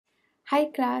Hi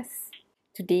class!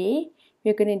 Today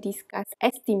we're going to discuss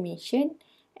estimation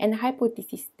and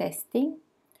hypothesis testing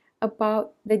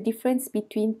about the difference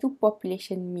between two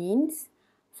population means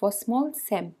for small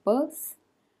samples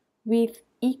with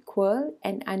equal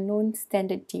and unknown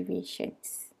standard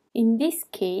deviations. In this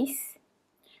case,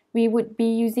 we would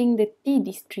be using the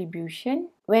t-distribution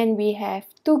when we have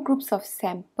two groups of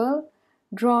sample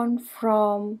drawn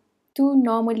from two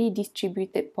normally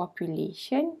distributed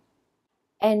population,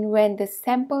 and when the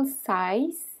sample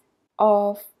size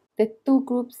of the two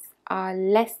groups are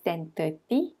less than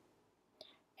 30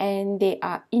 and they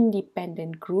are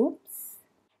independent groups,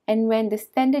 and when the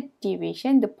standard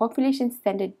deviation, the population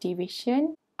standard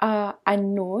deviation, are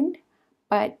unknown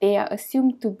but they are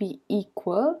assumed to be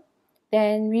equal,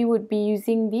 then we would be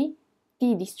using the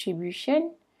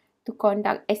t-distribution to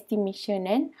conduct estimation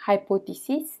and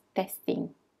hypothesis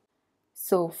testing.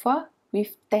 So far,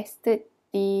 we've tested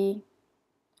the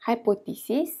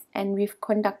hypothesis and we've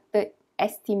conducted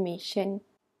estimation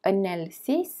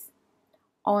analysis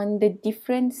on the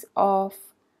difference of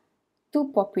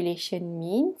two population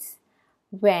means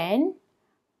when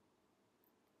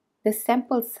the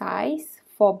sample size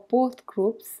for both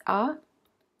groups are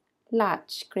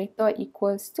large, greater or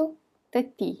equals to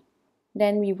 30.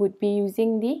 Then we would be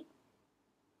using the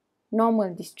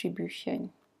normal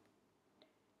distribution.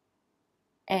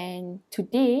 And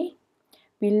today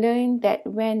we learned that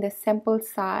when the sample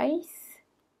size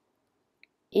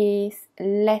is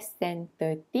less than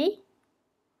 30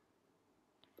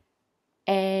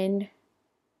 and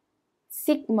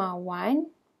sigma 1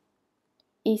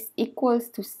 is equals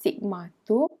to sigma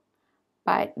 2,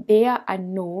 but they are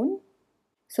unknown,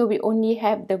 so we only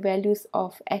have the values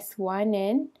of S1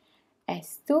 and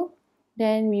S2,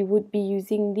 then we would be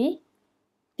using the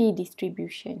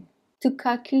t-distribution. To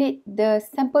calculate the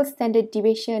sample standard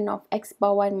deviation of x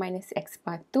bar 1 minus x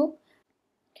bar 2,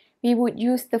 we would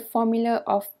use the formula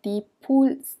of the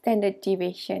pooled standard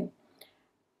deviation,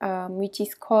 which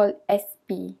is called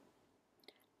SP.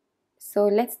 So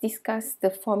let's discuss the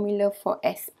formula for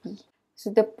SP. So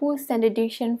the pooled standard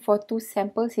deviation for two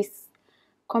samples is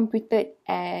computed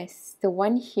as the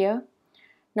one here.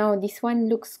 Now this one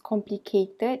looks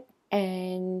complicated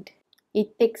and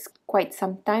it takes quite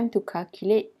some time to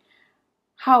calculate.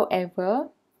 However,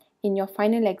 in your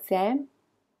final exam,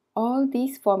 all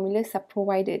these formulas are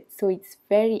provided, so it's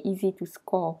very easy to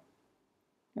score.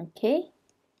 Okay?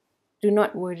 Do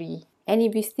not worry. And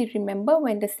if you still remember,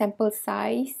 when the sample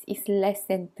size is less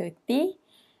than 30,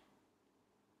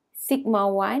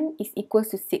 sigma 1 is equal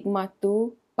to sigma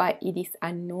 2, but it is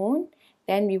unknown,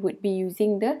 then we would be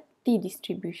using the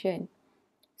t-distribution.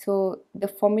 So the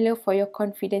formula for your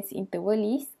confidence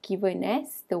interval is given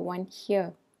as the one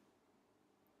here.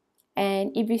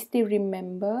 And if you still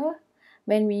remember,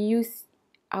 when we use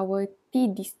our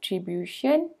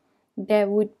t-distribution, there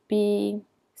would be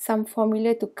some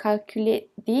formula to calculate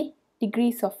the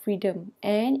degrees of freedom,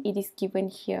 and it is given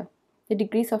here. The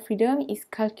degrees of freedom is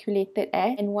calculated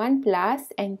as n1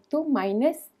 plus n2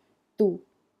 minus 2.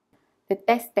 The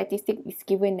test statistic is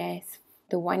given as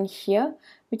the one here,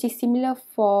 which is similar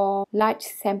for large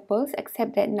samples,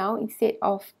 except that now instead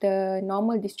of the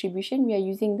normal distribution, we are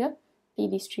using the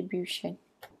t-distribution.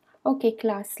 Okay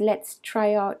class, let's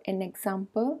try out an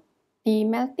example. The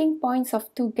melting points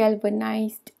of two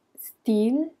galvanized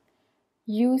steel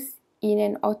used in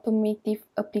an automotive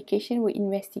application were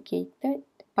investigated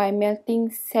by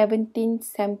melting 17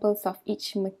 samples of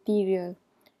each material.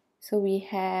 So we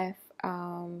have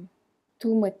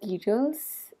two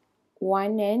materials,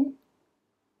 1 and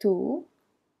 2,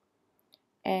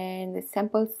 and the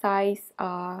sample size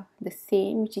are the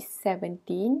same, which is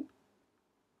 17.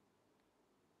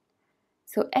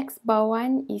 So x bar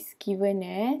 1 is given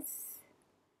as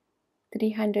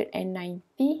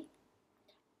 390,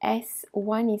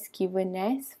 S1 is given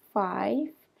as 5,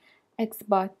 x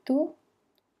bar 2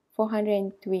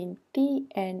 420,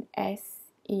 and S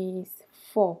is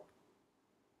 4.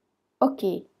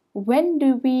 Okay, when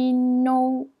do we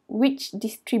know which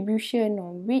distribution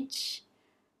or which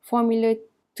formula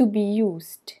to be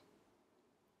used?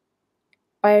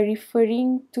 By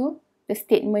referring to the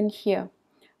statement here.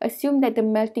 Assume that the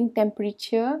melting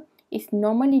temperature is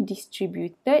normally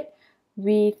distributed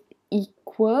with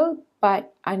equal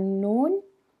but unknown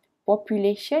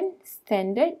population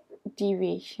standard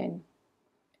deviation.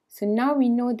 So now we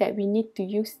know that we need to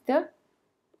use the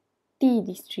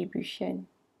t-distribution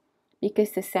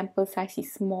because the sample size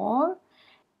is small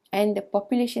and the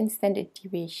population standard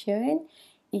deviation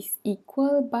is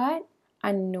equal but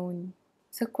unknown.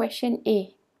 So question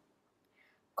A.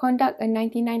 Conduct a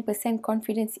 99%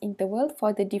 confidence interval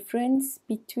for the difference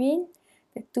between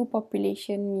the two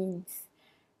population means.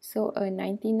 So a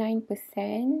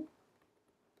 99%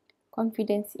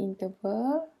 confidence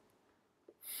interval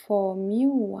for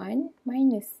mu1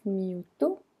 minus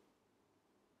mu2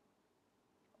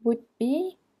 would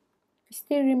be,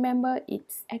 still remember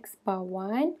it's x bar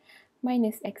 1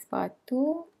 minus x bar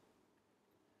 2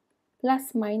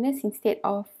 plus minus, instead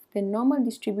of the normal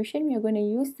distribution, we are going to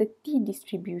use the t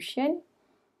distribution.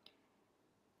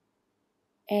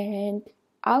 And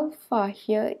alpha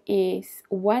here is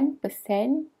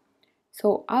 1%.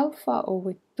 So alpha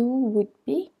over 2 would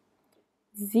be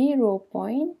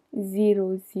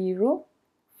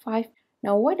 0.005.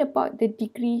 Now what about the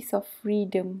degrees of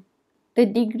freedom? The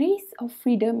degrees of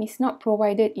freedom is not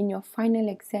provided in your final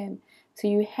exam, so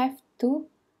you have to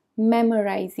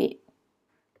memorize it.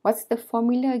 What's the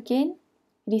formula again?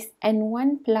 It is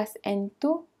n1 plus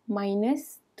n2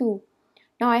 minus 2.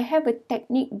 Now I have a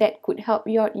technique that could help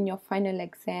you out in your final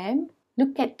exam.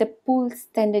 Look at the pool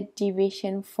standard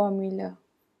deviation formula.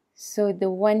 So the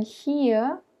one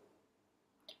here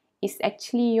is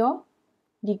actually your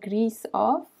degrees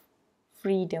of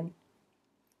freedom.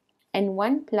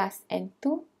 N1 plus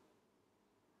N2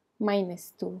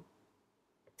 minus 2.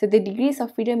 So the degrees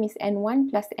of freedom is N1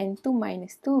 plus N2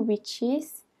 minus 2, which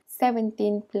is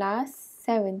 17 plus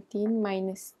 17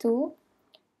 minus 2,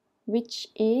 which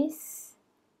is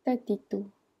 32.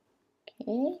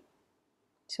 Okay,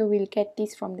 so we'll get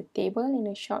this from the table in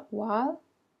a short while.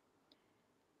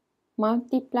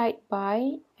 Multiplied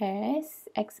by S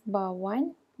x bar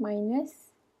 1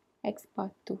 minus x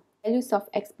bar 2. Values of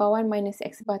x bar 1 minus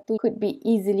x bar 2 could be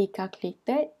easily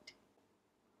calculated,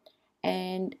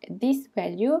 and this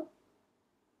value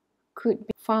could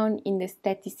be found in the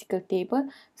statistical table.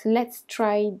 So let's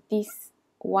try this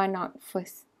one out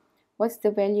first. What's the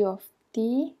value of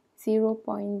t?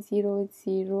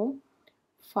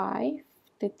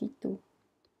 0.00532.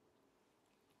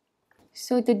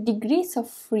 So the degrees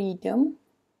of freedom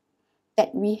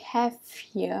that we have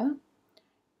here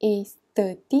is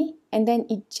 30, and then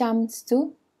it jumps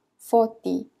to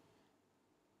 40.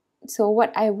 So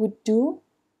what I would do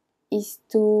is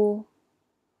to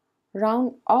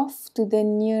round off to the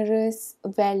nearest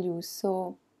value.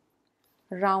 So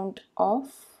round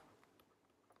off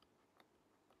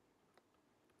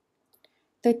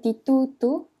 32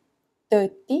 to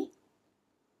 30,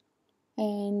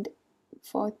 and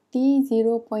 40,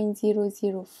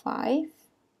 0.005.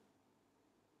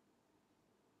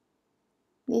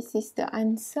 This is the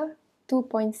answer,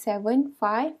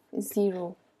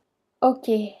 2.750.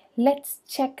 Okay, let's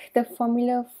check the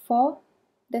formula for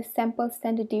the sample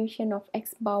standard deviation of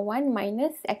x bar 1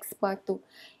 minus x bar 2.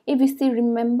 If you still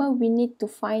remember, we need to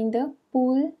find the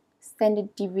pool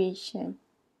standard deviation.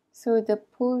 So the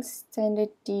pool standard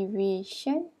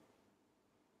deviation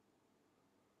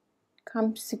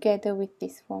comes together with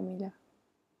this formula.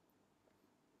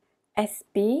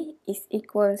 SB is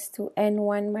equals to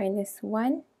N1 minus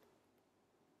 1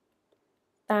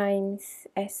 times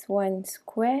S1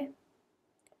 square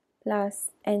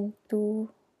plus N2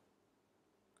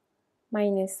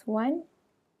 minus 1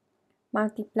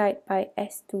 multiplied by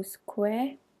S2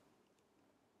 square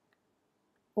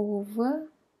over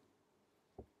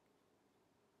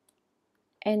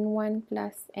N1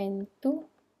 plus N2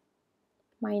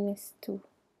 minus 2.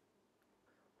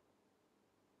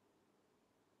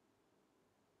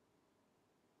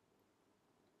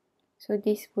 So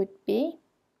this would be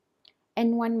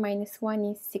N1 minus 1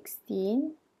 is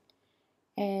 16,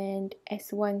 and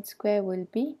S1 square will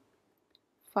be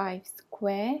 5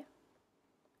 square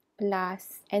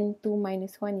plus N2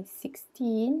 minus 1 is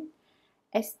 16,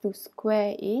 S2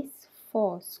 square is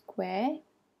 4 square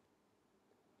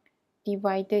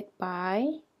divided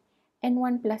by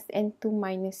N1 plus N2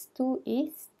 minus 2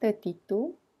 is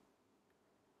 32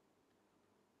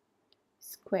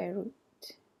 square root.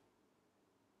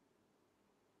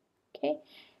 Okay,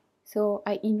 so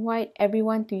I invite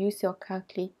everyone to use your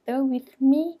calculator with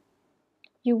me.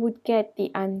 You would get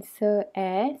the answer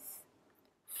as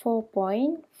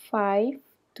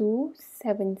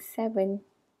 4.5277.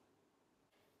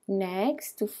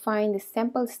 Next, to find the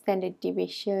sample standard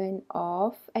deviation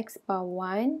of x bar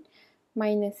 1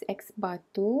 minus x bar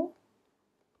 2,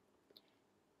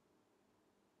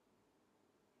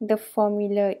 the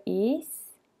formula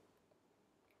is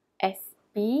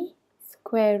SB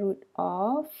square root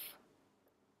of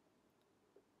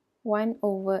 1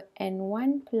 over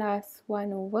N1 plus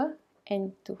 1 over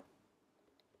N2.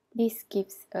 This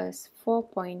gives us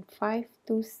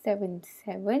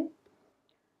 4.5277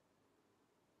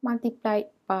 multiplied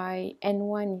by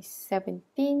N1 is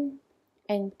 17,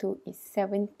 N2 is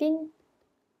 17,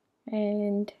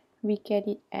 and we get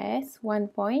it as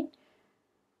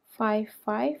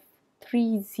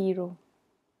 1.5530.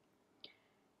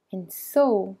 And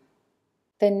so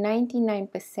the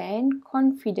 99%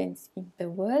 confidence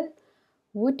interval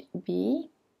would be,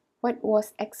 what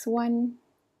was x1,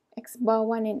 x bar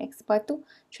 1 and x bar 2?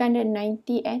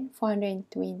 390 and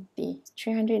 420.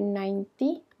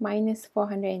 390 minus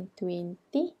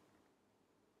 420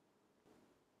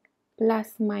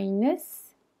 plus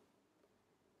minus,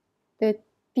 the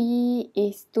t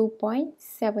is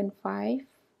 2.75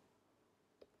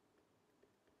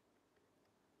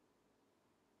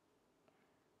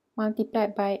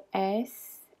 multiplied by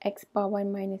s, x bar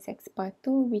 1 minus x bar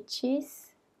 2, which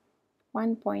is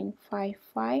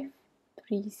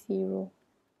 1.5530.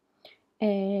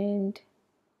 And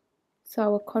so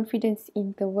our confidence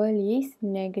interval is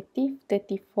negative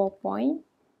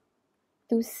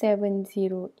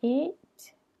 34.2708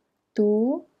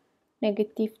 to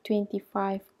negative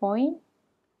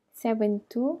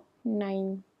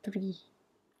 25.7293.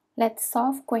 Let's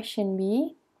solve question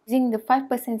B using the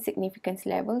 5% significance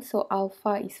level. So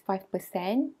alpha is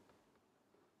 5%.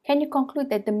 Can you conclude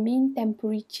that the mean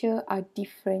temperature are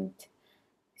different?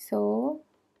 So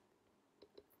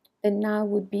the null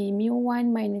would be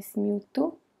mu1 minus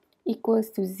mu2 equals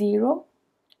to 0.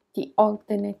 The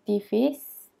alternative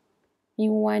is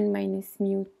mu1 minus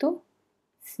mu2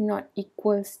 is not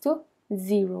equals to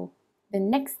 0. The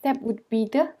next step would be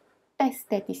the test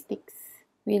statistics.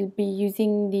 We'll be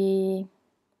using the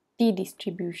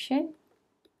t-distribution.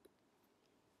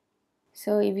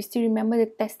 So if you still remember, the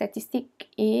test statistic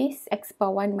is x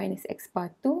bar 1 minus x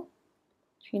bar 2,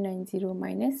 390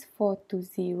 minus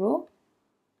 420,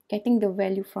 getting the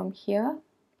value from here,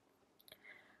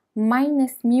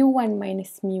 minus mu1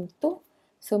 minus mu2.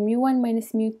 So mu1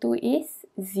 minus mu2 is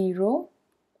 0,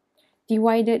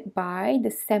 divided by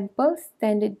the sample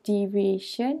standard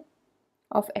deviation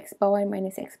of x bar 1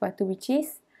 minus x bar 2, which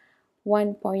is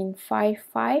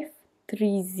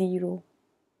 1.5530.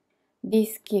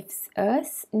 This gives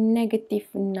us negative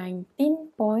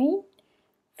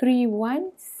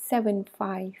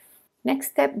 19.3175. Next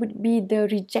step would be the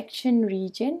rejection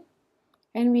region,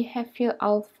 and we have here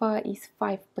alpha is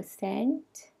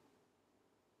 5%.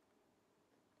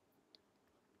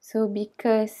 So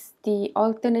because the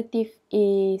alternative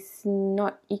is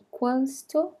not equals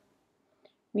to,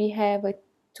 we have a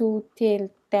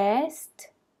two-tailed test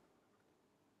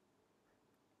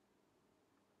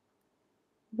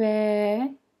where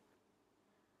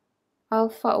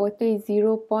alpha over 2 is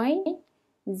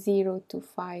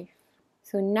 0.025.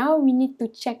 So now we need to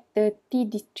check the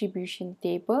t-distribution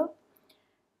table.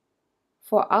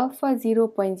 For alpha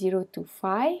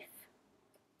 0.025,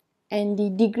 and the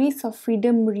degrees of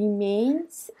freedom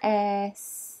remains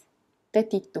as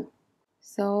 32.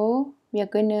 So we are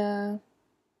gonna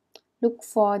look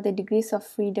for the degrees of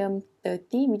freedom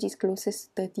 30, which is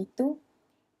closest to 32,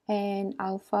 and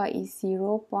alpha is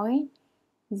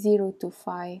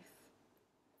 0.025.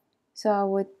 So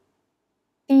our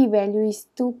t value is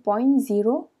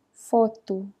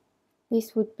 2.042.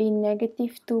 This would be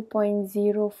negative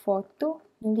 2.042,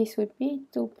 and this would be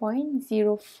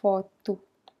 2.042.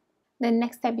 The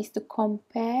next step is to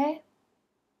compare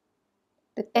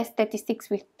the test statistics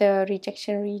with the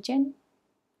rejection region.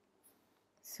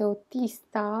 So T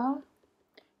star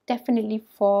definitely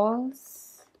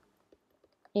falls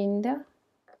in the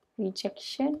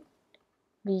rejection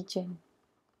region.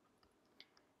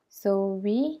 So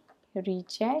we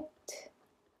reject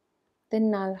the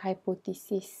null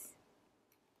hypothesis.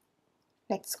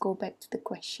 Let's go back to the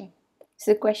question.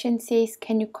 So the question says,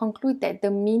 can you conclude that the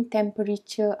mean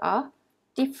temperature are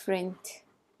different?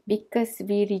 Because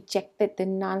we rejected the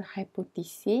null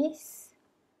hypothesis,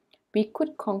 we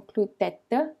could conclude that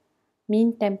the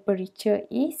mean temperature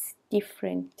is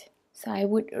different. So I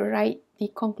would write the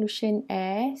conclusion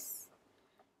as,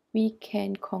 we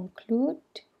can conclude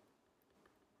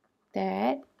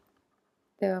that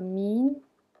the mean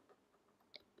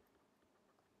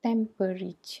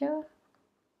temperature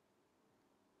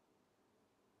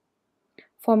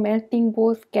for melting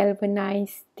both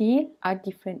galvanized steel are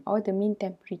different, or the mean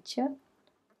temperature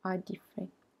are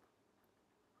different.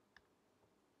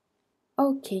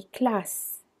 Okay,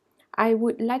 class. I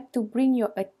would like to bring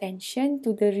your attention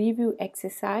to the review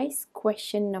exercise,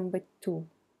 question number 2.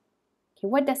 Okay,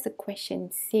 what does the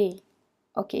question say?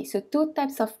 Okay, so 2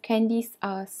 types of candies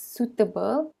are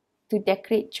suitable to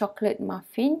decorate chocolate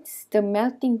muffins. The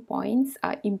melting points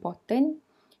are important.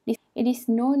 It is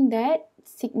known that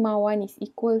sigma 1 is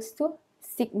equals to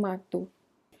sigma 2.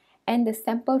 And the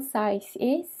sample size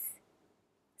is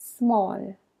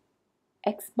small.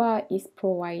 X bar is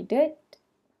provided.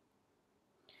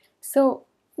 So,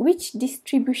 which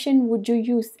distribution would you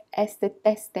use as the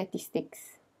test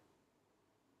statistics?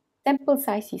 Sample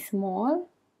size is small.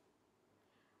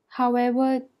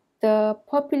 However, the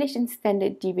population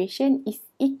standard deviation is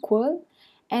equal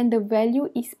and the value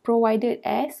is provided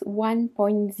as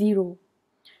 1.0.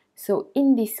 So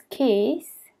in this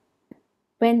case,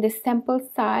 when the sample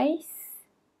size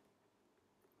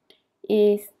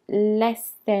is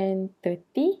less than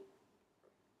 30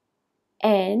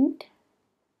 and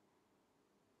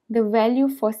the value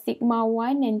for sigma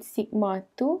 1 and sigma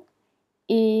 2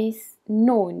 is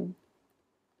known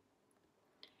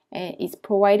and is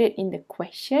provided in the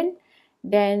question,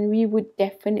 then we would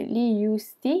definitely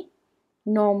use the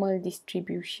normal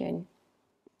distribution,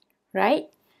 right?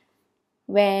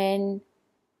 When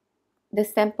the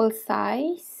sample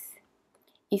size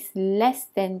is less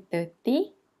than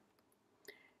 30,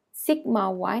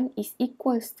 sigma 1 is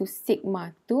equals to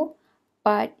sigma 2,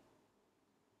 but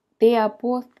they are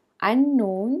both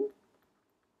unknown.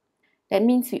 That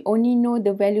means we only know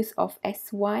the values of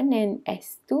S1 and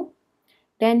S2.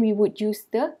 Then we would use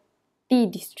the t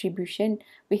distribution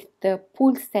with the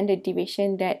pooled standard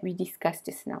deviation that we discussed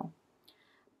just now.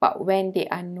 But when they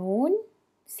are known,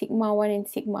 sigma 1 and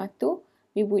sigma 2,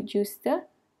 we would use the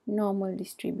normal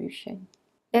distribution.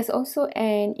 There's also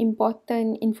an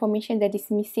important information that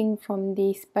is missing from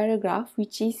this paragraph,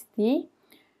 which is the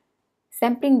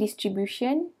sampling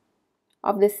distribution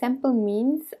of the sample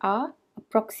means are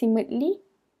approximately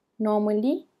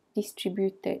normally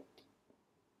distributed.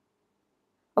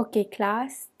 Okay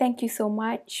class, thank you so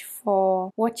much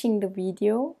for watching the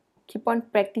video. Keep on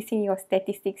practicing your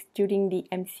statistics during the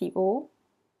MCO,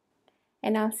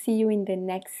 and I'll see you in the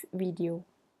next video.